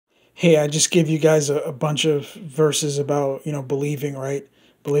Hey, I just gave you guys a bunch of verses about, believing, right?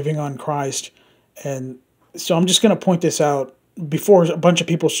 Believing on Christ. And so I'm just going to point this out before a bunch of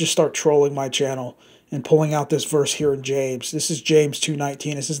people just start trolling my channel and pulling out this verse here in James. This is James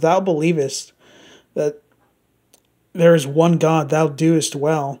 2:19. It says, "Thou believest that there is one God, thou doest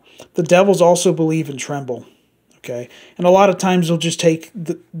well. The devils also believe and tremble." Okay? And a lot of times they'll just take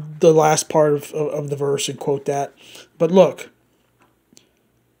the last part of the verse and quote that. But look,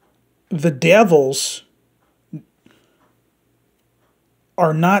 the devils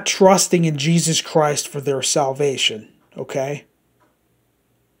are not trusting in Jesus Christ for their salvation, okay?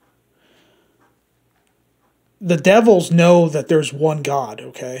 The devils know that there's one God,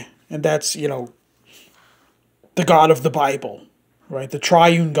 okay? And that's, the God of the Bible, right? The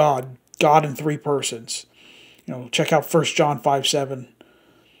triune God, God in three persons. Check out 1 John 5:7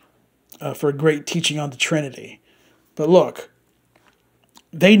 for a great teaching on the Trinity. But look,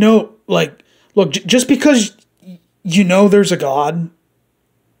 they know, just because you know there's a God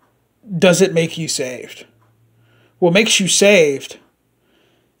doesn't make you saved. What makes you saved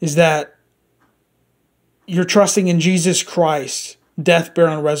is that you're trusting in Jesus Christ, death,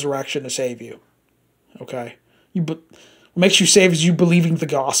 burial, and resurrection to save you. Okay? What makes you saved is you believing the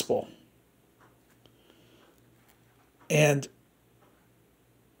gospel. And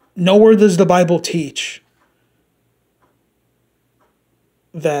nowhere does the Bible teach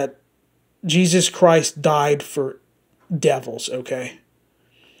that Jesus Christ died for devils, okay?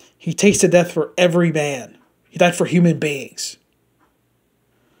 He tasted death for every man. He died for human beings.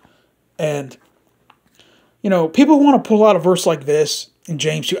 And, people want to pull out a verse like this in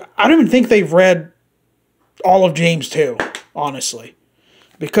James 2. I don't even think they've read all of James 2, honestly.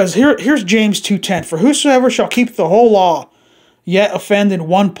 Because here's James 2:10. "For whosoever shall keep the whole law, yet offend in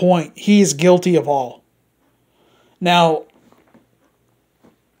one point, he is guilty of all." Now,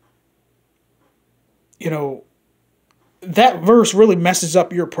 that verse really messes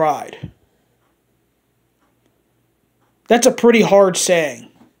up your pride. That's a pretty hard saying.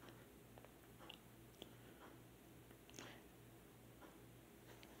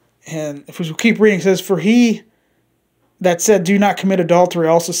 And if we keep reading, it says, "For he that said, do not commit adultery,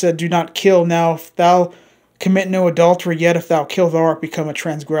 also said, do not kill. Now if thou commit no adultery, yet if thou kill, thou art become a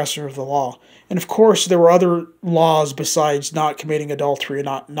transgressor of the law." And of course, there were other laws besides not committing adultery and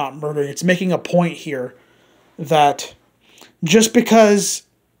not murdering. It's making a point here that just because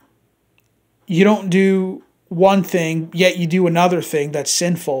you don't do one thing, yet you do another thing that's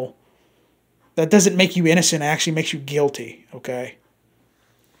sinful, that doesn't make you innocent. It actually makes you guilty, okay?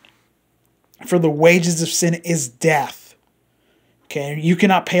 "For the wages of sin is death." Okay, you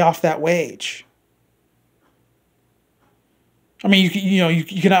cannot pay off that wage. I mean, you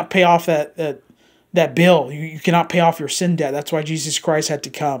cannot pay off that bill. You cannot pay off your sin debt. That's why Jesus Christ had to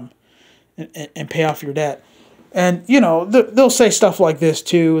come and pay off your debt. And, they'll say stuff like this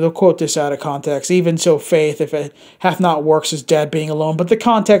too. They'll quote this out of context. "Even so faith, if it hath not works, is dead, being alone." But the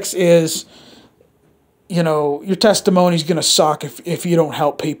context is, your testimony is going to suck if you don't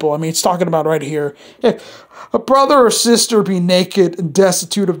help people. I mean, it's talking about right here. "If a brother or sister be naked and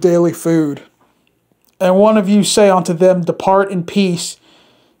destitute of daily food, and one of you say unto them, Depart in peace,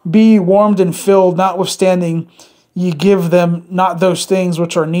 be warmed and filled, notwithstanding ye give them not those things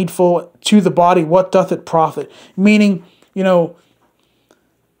which are needful to the body, what doth it profit?" Meaning,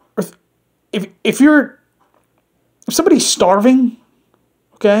 if somebody's starving,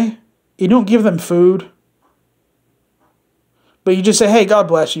 okay, you don't give them food, but you just say, "Hey, God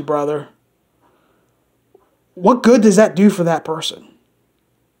bless you, brother." What good does that do for that person?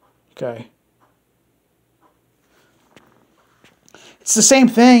 Okay. It's the same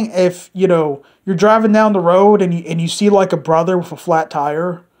thing if, you're driving down the road and you see like a brother with a flat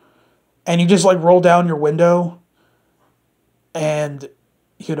tire and you just like roll down your window and,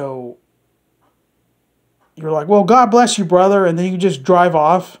 you're like, "Well, God bless you, brother." And then you just drive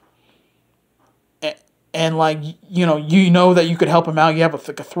off and like, you know that you could help him out. You have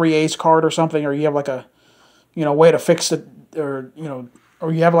like a 3A's card or something, or you have like a, way to fix it, or,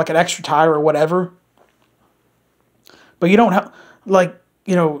 or you have like an extra tire or whatever. But you don't have,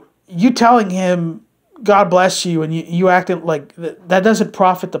 you telling him, "God bless you," and you acting like that doesn't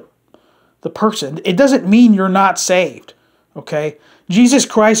profit the person. It doesn't mean you're not saved, okay? Jesus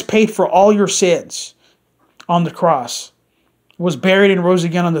Christ paid for all your sins on the cross, was buried and rose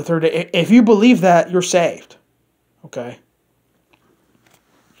again on the third day. If you believe that, you're saved, okay?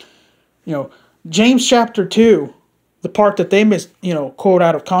 James chapter 2, the part that they quote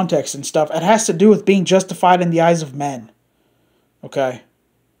out of context and stuff, it has to do with being justified in the eyes of men, okay?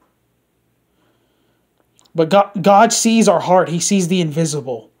 But God sees our heart. He sees the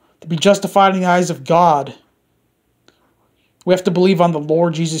invisible. To be justified in the eyes of God, we have to believe on the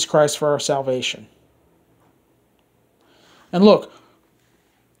Lord Jesus Christ for our salvation. And look,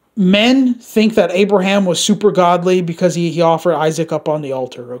 men think that Abraham was super godly because he offered Isaac up on the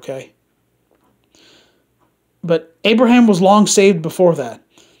altar, okay? But Abraham was long saved before that.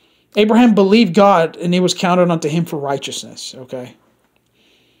 Abraham believed God and it was counted unto him for righteousness, okay?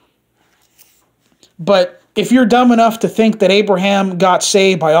 But if you're dumb enough to think that Abraham got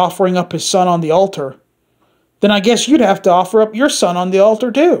saved by offering up his son on the altar, then I guess you'd have to offer up your son on the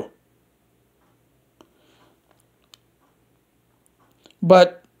altar too.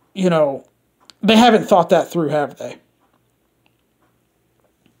 But, you know, they haven't thought that through, have they?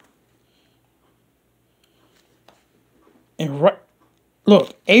 And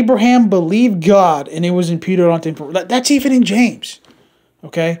look, Abraham believed God and it was imputed unto him. That's even in James,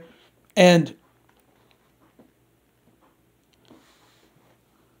 okay? And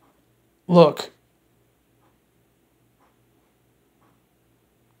look,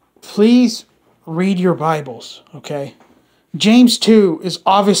 please read your Bibles, okay? James 2 is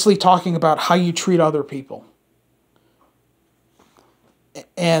obviously talking about how you treat other people.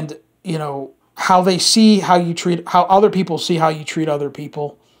 And, you know, how they see how you treat, how other people see how you treat other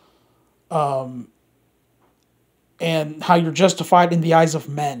people. And how you're justified in the eyes of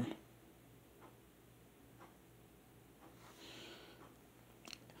men.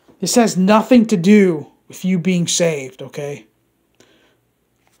 This has nothing to do with you being saved, okay?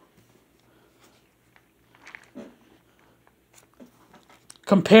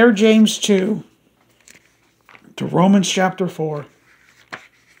 Compare James 2 to Romans chapter 4.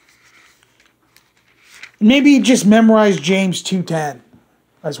 Maybe just memorize James 2:10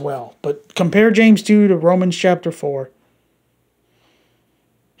 as well. But compare James 2 to Romans chapter 4.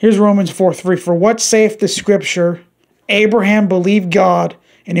 Here's Romans 4:3. For what saith the scripture? Abraham believed God,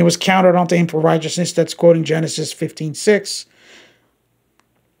 and it was counted unto him for righteousness. That's quoting Genesis 15:6.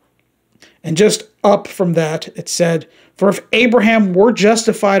 And just up from that, it said, for if Abraham were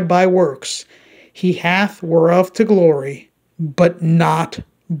justified by works, he hath whereof to glory, but not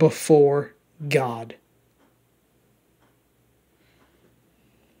before God.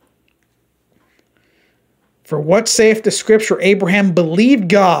 For what saith the scripture? Abraham believed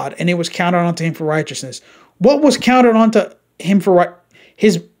God, and it was counted unto him for righteousness. What was counted unto him for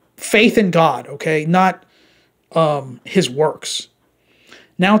his faith in God, okay? Not his works.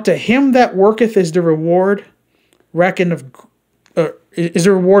 Now to him that worketh is the reward reckoned of, is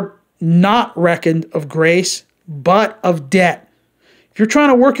the reward not reckoned of grace, but of debt. If you're trying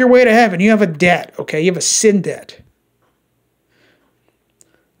to work your way to heaven, you have a debt, okay? You have a sin debt.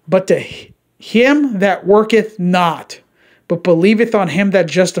 But to him that worketh not, but believeth on him that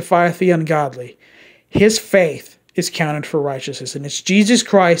justifieth the ungodly, his faith is counted for righteousness. And it's Jesus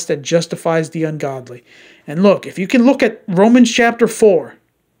Christ that justifies the ungodly. And look, if you can look at Romans chapter 4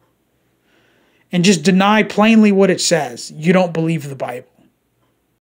 and just deny plainly what it says, you don't believe the Bible.